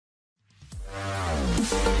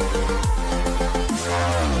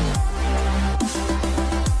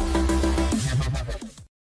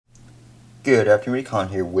Good afternoon, Colin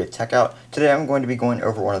here with Techout. Today I'm going to be going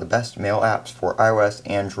over one of the best mail apps for iOS,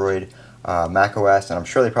 Android, macOS, and I'm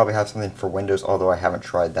sure they probably have something for Windows, although I haven't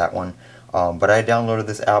tried that one. But I downloaded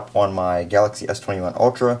this app on my Galaxy S21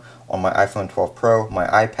 Ultra, on my iPhone 12 Pro, my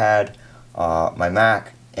iPad, my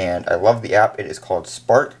Mac, and I love the app. It is called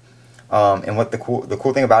Spark. And what the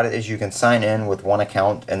cool thing about it is you can sign in with one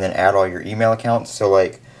account and then add all your email accounts. So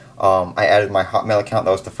like I added my Hotmail account.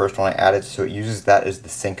 That was the first one I added, so it uses that as the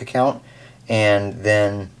sync account. And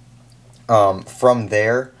then from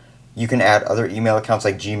there you can add other email accounts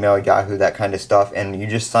like Gmail, Yahoo, that kind of stuff, and you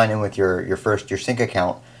just sign in with your sync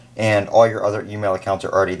account, and all your other email accounts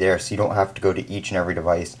are already there, so you don't have to go to each and every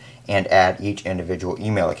device and add each individual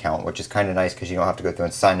email account, which is kind of nice because you don't have to go through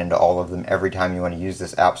and sign into all of them every time you want to use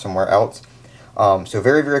this app somewhere else. So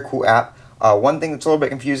very cool app. One thing that's a little bit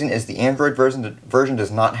confusing is the Android version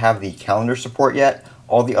does not have the calendar support yet.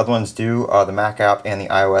 All the other ones do. The Mac app and the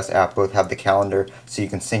iOS app both have the calendar, so you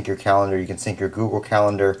can sync your calendar, you can sync your Google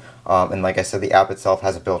Calendar, and like I said, the app itself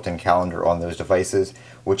has a built-in calendar on those devices,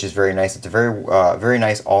 which is very nice. It's a very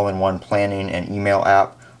nice all-in-one planning and email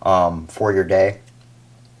app for your day.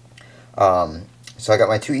 So I got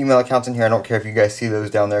my two email accounts in here. I don't care if you guys see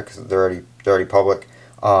those down there because they're already public.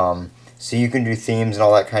 So you can do themes and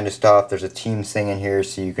all that kind of stuff. There's a Teams thing in here,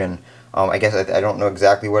 so you can, I guess I don't know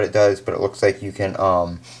exactly what it does, but it looks like you can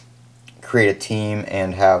create a team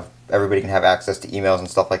and have everybody can have access to emails and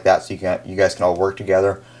stuff like that, so you guys can all work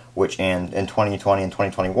together, which in 2020 and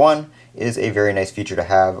 2021 is a very nice feature to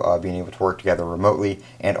have, being able to work together remotely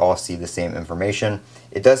and all see the same information.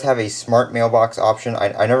 It does have a smart mailbox option.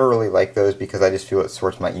 I never really like those because I just feel it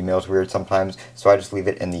sorts my emails weird sometimes, so I just leave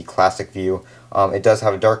it in the classic view. It does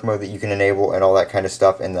have a dark mode that you can enable and all that kind of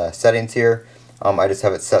stuff in the settings here. I just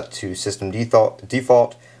have it set to system default,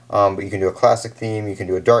 but you can do a classic theme, you can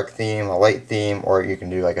do a dark theme, a light theme, or you can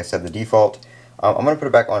do, like I said, the default. I'm going to put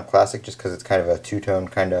it back on classic just because it's kind of a two-tone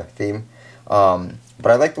kind of theme. But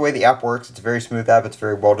I like the way the app works. It's a very smooth app, it's a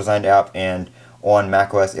very well-designed app, and on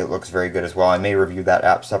macOS it looks very good as well. I may review that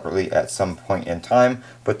app separately at some point in time,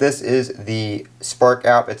 but this is the Spark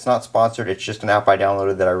app. It's not sponsored, it's just an app I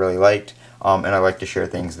downloaded that I really liked, and I like to share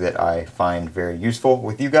things that I find very useful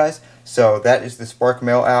with you guys. So that is the Spark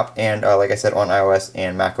Mail app, and like I said, on iOS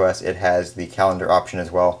and macOS it has the calendar option as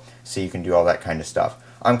well, so you can do all that kind of stuff.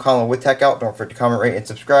 I'm Colin with Techout. Don't forget to comment, rate, and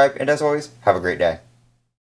subscribe, and as always, have a great day.